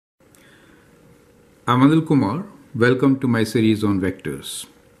I'm Anil Kumar. Welcome to my series on vectors.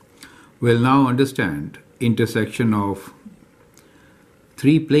 We'll now understand intersection of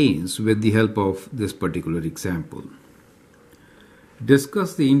three planes with the help of this particular example.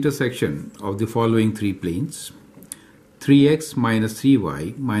 Discuss the intersection of the following three planes: 3x minus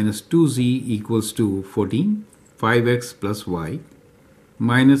 3y minus 2z equals to 14, 5x plus y,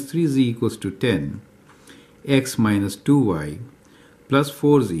 minus 3z equals to 10, x minus 2y plus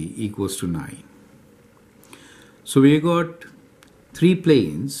 4z equals to 9. So we got three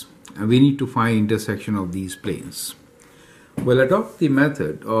planes and we need to find intersection of these planes. We'll adopt the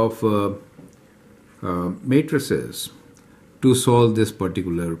method of matrices to solve this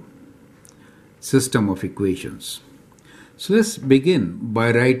particular system of equations. So let's begin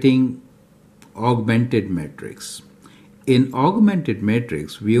by writing augmented matrix. In augmented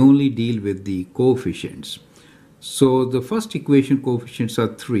matrix, we only deal with the coefficients. So the first equation coefficients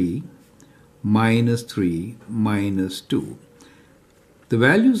are 3, minus 3, minus 2. The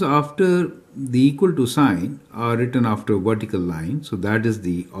values after the equal to sign are written after a vertical line, so that is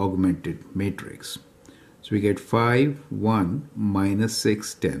the augmented matrix. So we get 5, 1, minus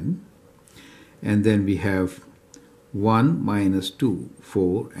 6, 10, and then we have 1, minus 2,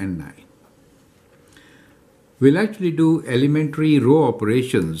 4, and 9. We'll actually do elementary row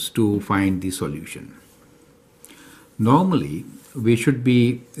operations to find the solution. Normally, we should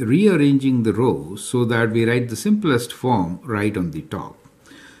be rearranging the rows so that we write the simplest form right on the top.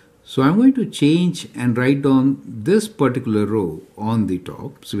 So I'm going to change and write down this particular row on the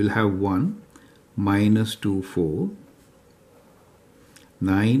top. So we'll have 1, minus 2, 4,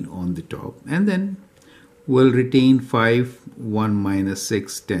 9 on the top, and then we'll retain 5, 1, minus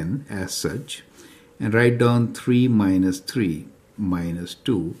 6, 10 as such, and write down 3, minus 3, minus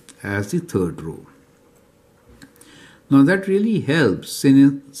 2 as the third row. Now that really helps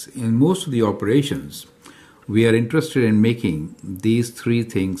in most of the operations. We are interested in making these three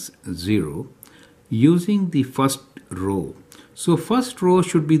things 0 using the first row. So first row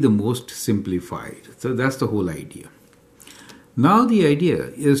should be the most simplified. So that's the whole idea. Now the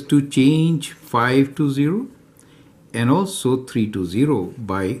idea is to change 5 to 0 and also 3 to 0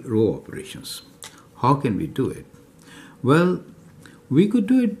 by row operations. How can we do it? Well, we could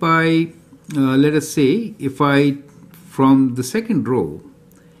do it by, let us say, from the second row,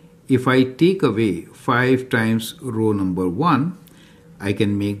 if I take away 5 times row number 1, I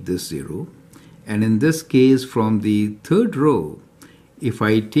can make this 0. And in this case, from the third row, if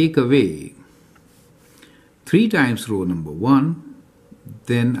I take away 3 times row number 1,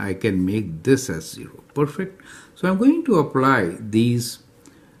 then I can make this as 0. Perfect. So I'm going to apply these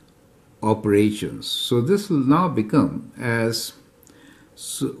operations. So this will now become as,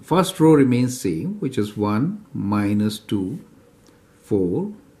 so first row remains same, which is 1, minus 2,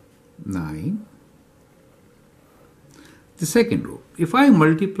 4, 9. The second row, if I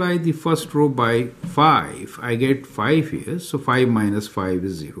multiply the first row by 5, I get 5 here. So 5 minus 5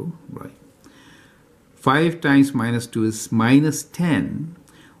 is 0, right? 5 times minus 2 is minus 10.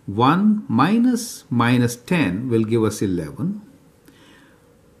 1 minus minus 10 will give us 11.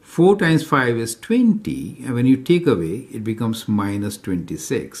 4 times 5 is 20, and when you take away, it becomes minus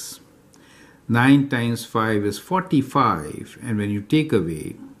 26. 9 times 5 is 45, and when you take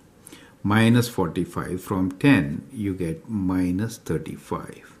away minus 45 from 10, you get minus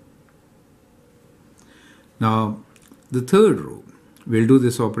 35. Now, the third row, we'll do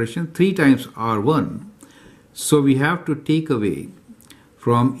this operation 3 times R1. So we have to take away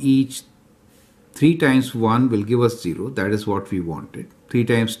from each 3 times 1 will give us 0. That is what we wanted. 3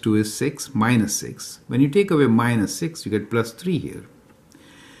 times 2 is 6, minus 6. When you take away minus 6, you get plus 3 here.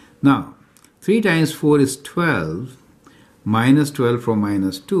 Now, 3 times 4 is 12. Minus 12 from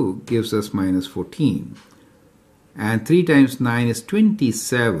minus 2 gives us minus 14. And 3 times 9 is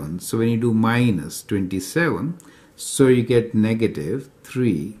 27. So when you do minus 27, so you get negative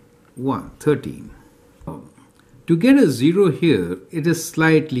 3, 1, 13. To get a 0 here, it is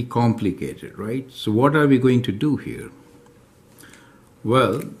slightly complicated, right? So what are we going to do here?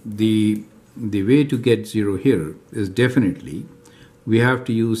 Well, the way to get 0 here is definitely we have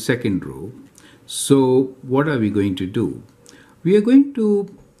to use second row. So what are we going to do? We are going to,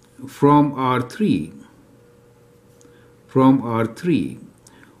 from R3,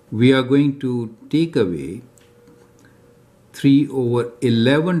 we are going to take away 3 over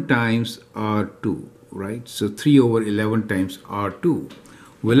 11 times R2, right? So 3 over 11 times R2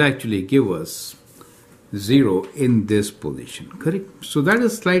 will actually give us 0 in this position, correct? So that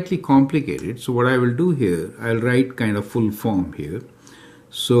is slightly complicated. So what I will do here, I'll write kind of full form here.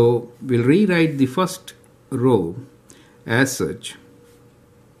 So we'll rewrite the first row as such,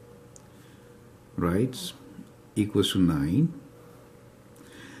 right, equals to 9.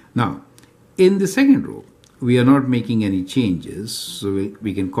 Now, in the second row, we are not making any changes, so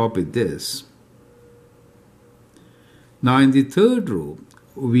we can copy this. Now, in the third row,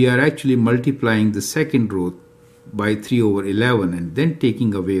 we are actually multiplying the second row by 3 over 11 and then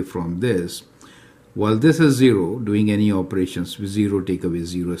taking away from this. While this is 0, doing any operations with 0, take away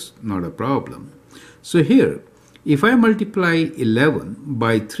 0 is not a problem. So here, if I multiply 11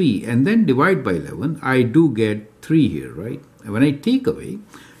 by 3 and then divide by 11, I do get 3 here, right? And when I take away,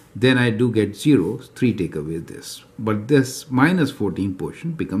 then I do get 0, 3 take away this. But this minus 14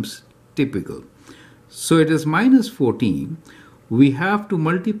 portion becomes typical. So it is minus 14. We have to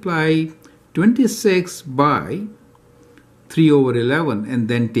multiply 26 by 3 over 11 and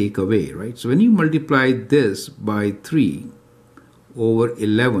then take away, right? So when you multiply this by 3 over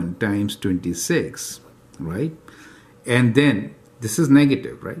 11 times 26, right? And then this is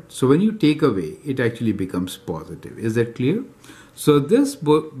negative, right? So when you take away, it actually becomes positive. Is that clear? So this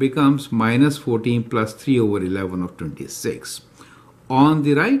becomes minus 14 plus 3 over 11 of 26. On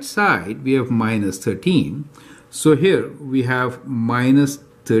the right side, we have minus 13. So here we have minus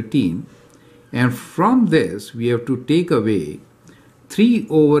 13. And from this, we have to take away 3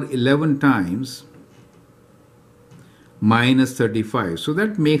 over 11 times minus 35. So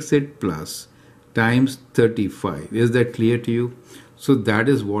that makes it plus times 35. Is that clear to you? So that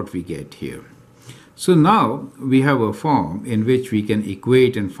is what we get here. So now we have a form in which we can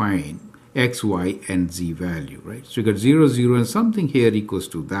equate and find x, y, and z value, right? So you got 0, 0, and something here equals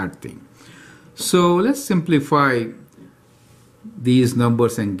to that thing. So let's simplify these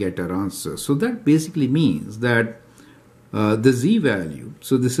numbers and get our answer. So that basically means that the z value,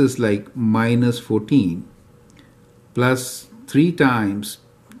 so this is like minus 14 plus 3 times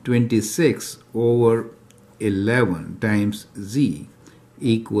 26 over 11 times z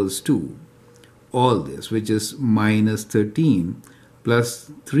equals to all this, which is minus 13 plus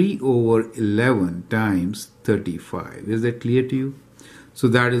 3 over 11 times 35. Is that clear to you? So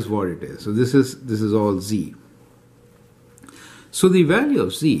that is what it is. So this is all z. So the value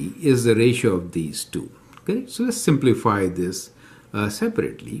of z is the ratio of these two. Okay, so let's simplify this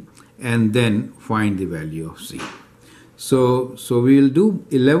separately and then find the value of z. So we will do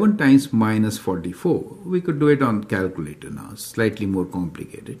 11 times minus 44. We could do it on calculator now, slightly more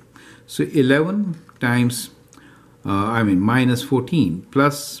complicated. So 11 times, minus 14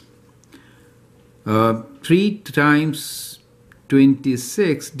 plus 3 times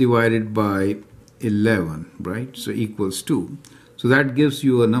 26 divided by 11, right? So equals 2. So that gives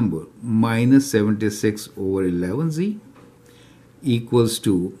you a number, minus 76 over 11z equals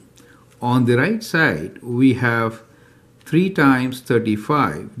to, on the right side, we have 3 times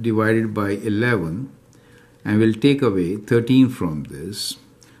 35 divided by 11, and we'll take away 13 from this.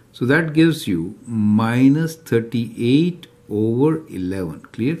 So that gives you minus 38 over 11.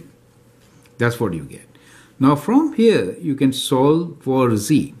 Clear? That's what you get. Now from here, you can solve for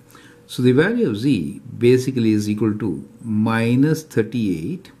z. So the value of z basically is equal to minus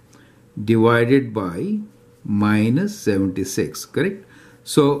 38 divided by minus 76, correct?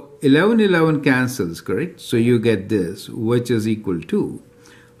 So 11 cancels, correct? So you get this, which is equal to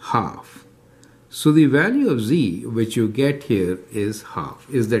half. So the value of z which you get here is half.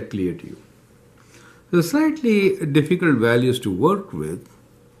 Is that clear to you? So slightly difficult values to work with.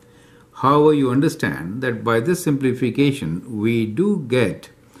 However, you understand that by this simplification, we do get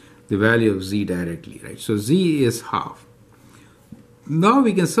the value of z directly, right? So z is half. Now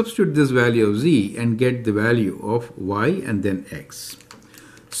we can substitute this value of z and get the value of y and then x.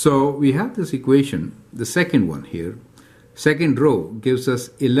 So we have this equation, the second one here. Second row gives us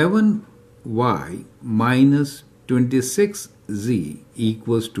 11y minus 26z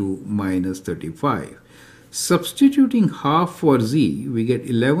equals to minus 35. Substituting half for z, we get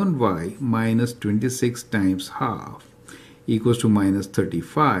 11y minus 26 times half equals to minus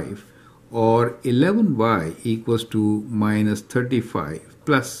 35, or 11y equals to minus 35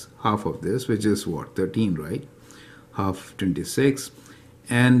 plus half of this, which is what, 13, right? Half 26.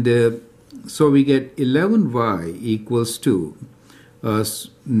 And so we get 11y equals to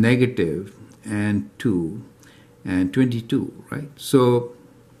negative and 2 and 22, right? So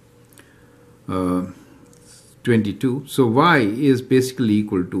 22. So y is basically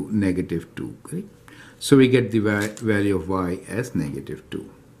equal to negative 2, correct? So we get the value of y as negative 2.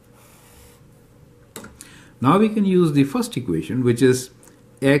 Now we can use the first equation, which is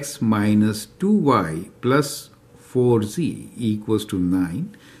x minus 2y plus 4z equals to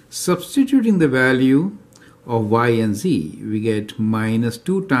 9. Substituting the value of y and z, we get minus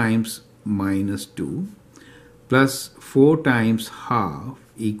 2 times minus 2 plus 4 times half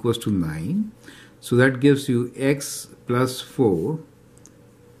equals to 9. So that gives you x plus 4,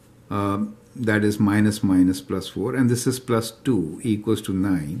 that is minus minus plus 4, and this is plus 2 equals to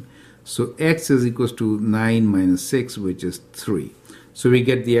 9. So x is equals to 9 minus 6, which is 3. So we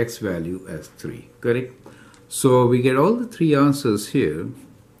get the x value as 3, correct? So we get all the three answers here.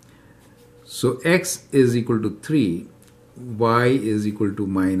 So x is equal to 3, y is equal to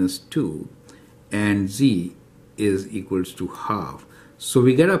minus 2, and z is equals to half. So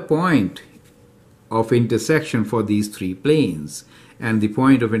we get a point of intersection for these three planes, and the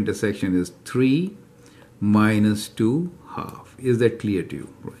point of intersection is 3 minus 2 half. Is that clear to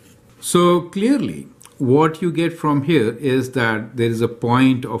you? Right. So clearly what you get from here is that there is a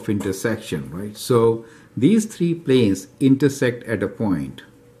point of intersection, right? So these three planes intersect at a point.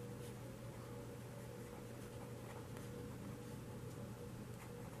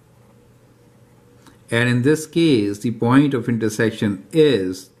 And in this case, the point of intersection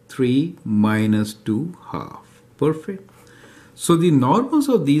is 3 minus 2 half. Perfect. So the normals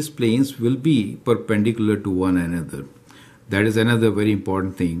of these planes will be perpendicular to one another. That is another very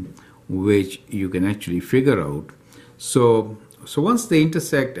important thing which you can actually figure out. So once they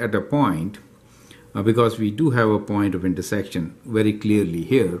intersect at a point, because we do have a point of intersection very clearly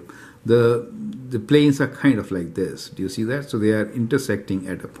here, the planes are kind of like this. Do you see that? So they are intersecting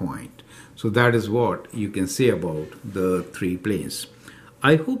at a point. So that is what you can say about the three planes.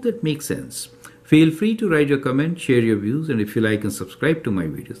 I hope that makes sense. Feel free to write your comment, share your views, and if you like and subscribe to my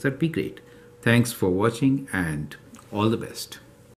videos, that'd be great. Thanks for watching and all the best.